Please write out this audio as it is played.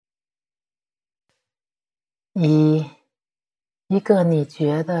以一个你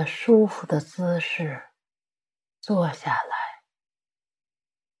觉得舒服的姿势坐下来，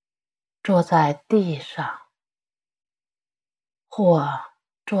坐在地上，或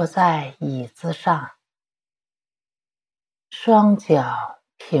坐在椅子上，双脚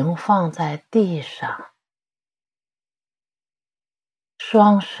平放在地上，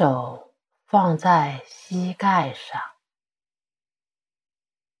双手放在膝盖上，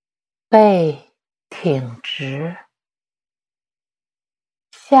背挺直，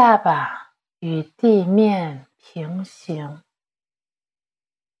下巴与地面平行。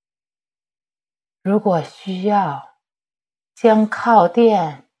如果需要，将靠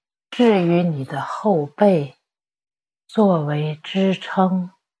垫置于你的后背，作为支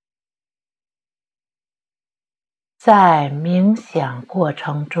撑。在冥想过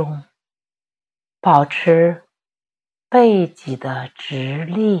程中，保持背脊的直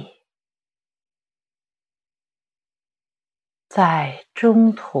立。在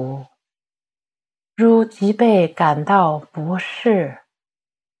中途，如脊背感到不适，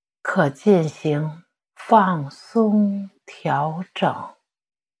可进行放松调整。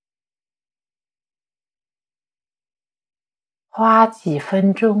花几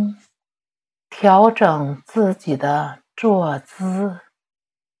分钟调整自己的坐姿，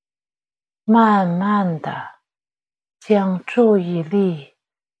慢慢地将注意力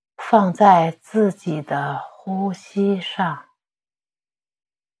放在自己的呼吸上，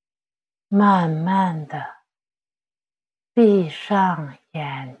慢慢地闭上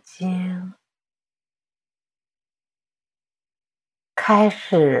眼睛，开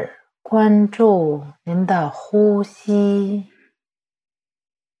始关注您的呼吸，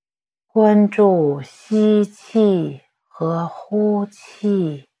关注吸气和呼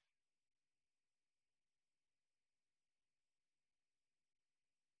气。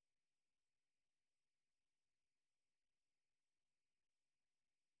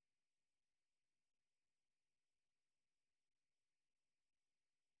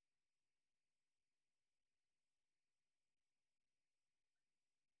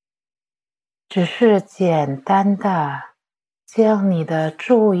只是简单的将你的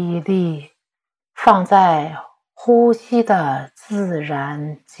注意力放在呼吸的自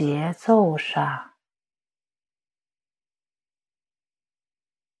然节奏上。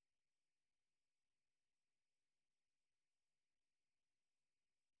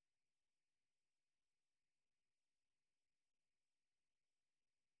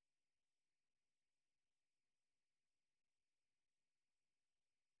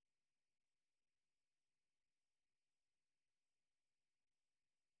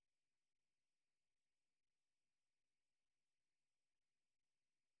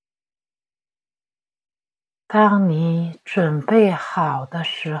当你准备好的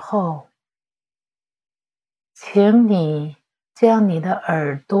时候，请你将你的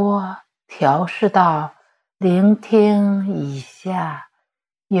耳朵调试到聆听以下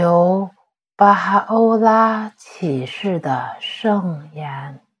由巴哈欧拉启示的圣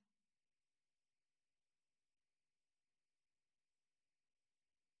言。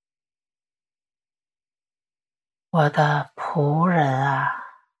我的仆人啊，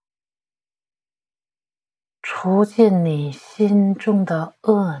除尽你心中的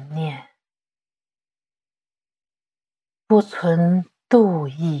恶念，不存妒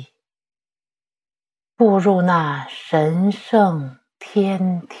意，步入那神圣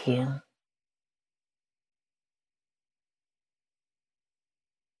天庭。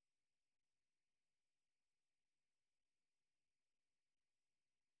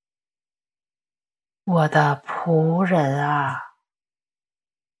我的仆人啊，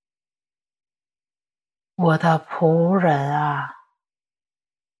我的仆人啊，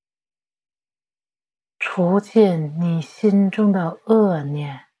除尽你心中的恶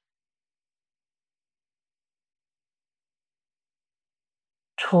念，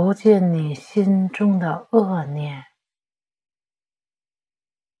除尽你心中的恶念，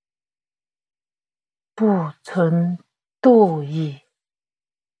不存妒意，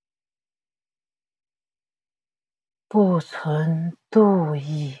不存妒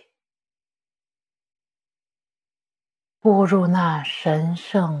意，步入那神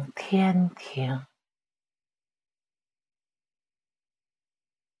圣天庭，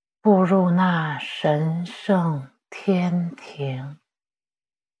步入那神圣天庭。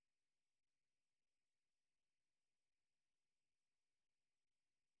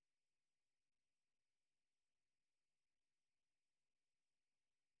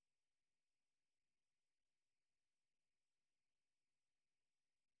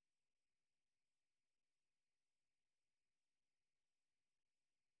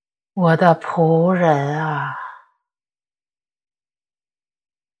我的仆人啊，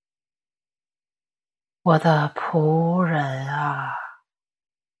我的仆人啊，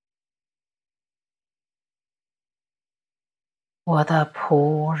我的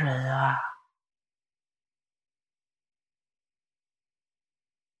仆人啊，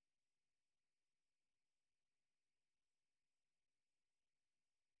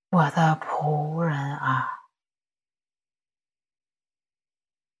我的仆人啊，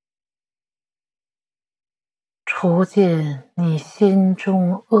除尽你心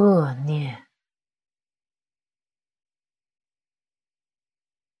中恶念，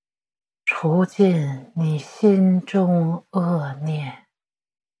除尽你心中恶念，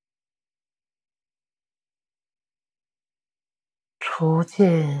除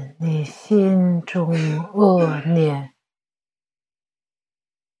尽你心中恶念，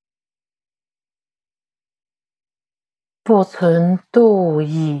不存妒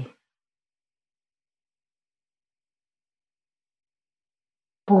意，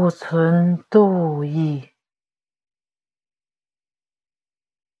不存妒意，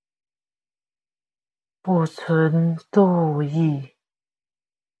不存妒意，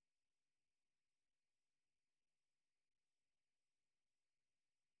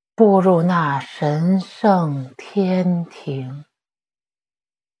步入那神圣天庭，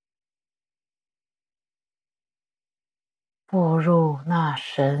步入那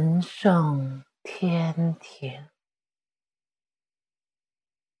神圣天庭，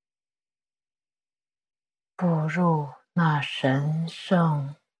步入那神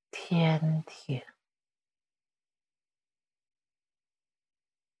圣天庭。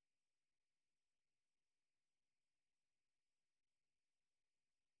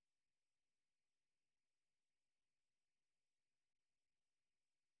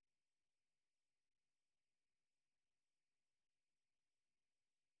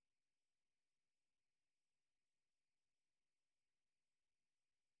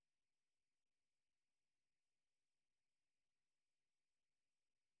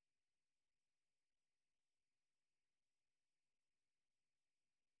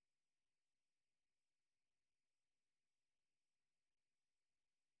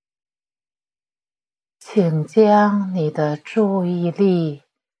请将你的注意力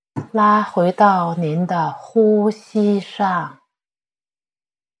拉回到您的呼吸上，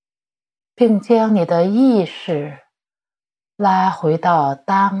并将你的意识拉回到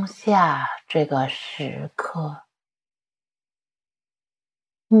当下这个时刻。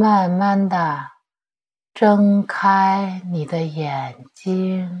慢慢地睁开你的眼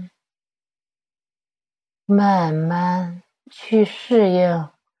睛，慢慢去适应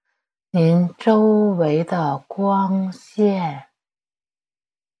您周围的光线。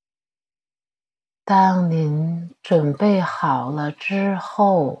当您准备好了之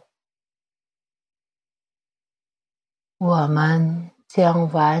后，我们将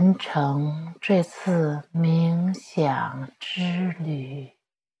完成这次冥想之旅。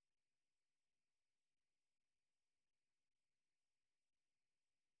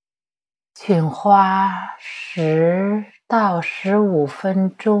请花10到15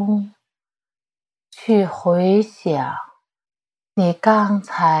分钟去回想你刚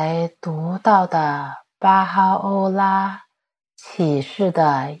才读到的巴哈欧拉启示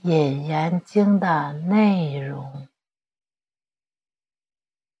的引言经的内容，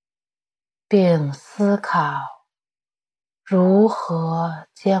并思考如何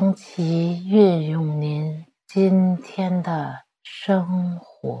将其运用您今天的生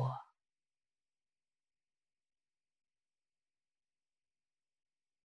活。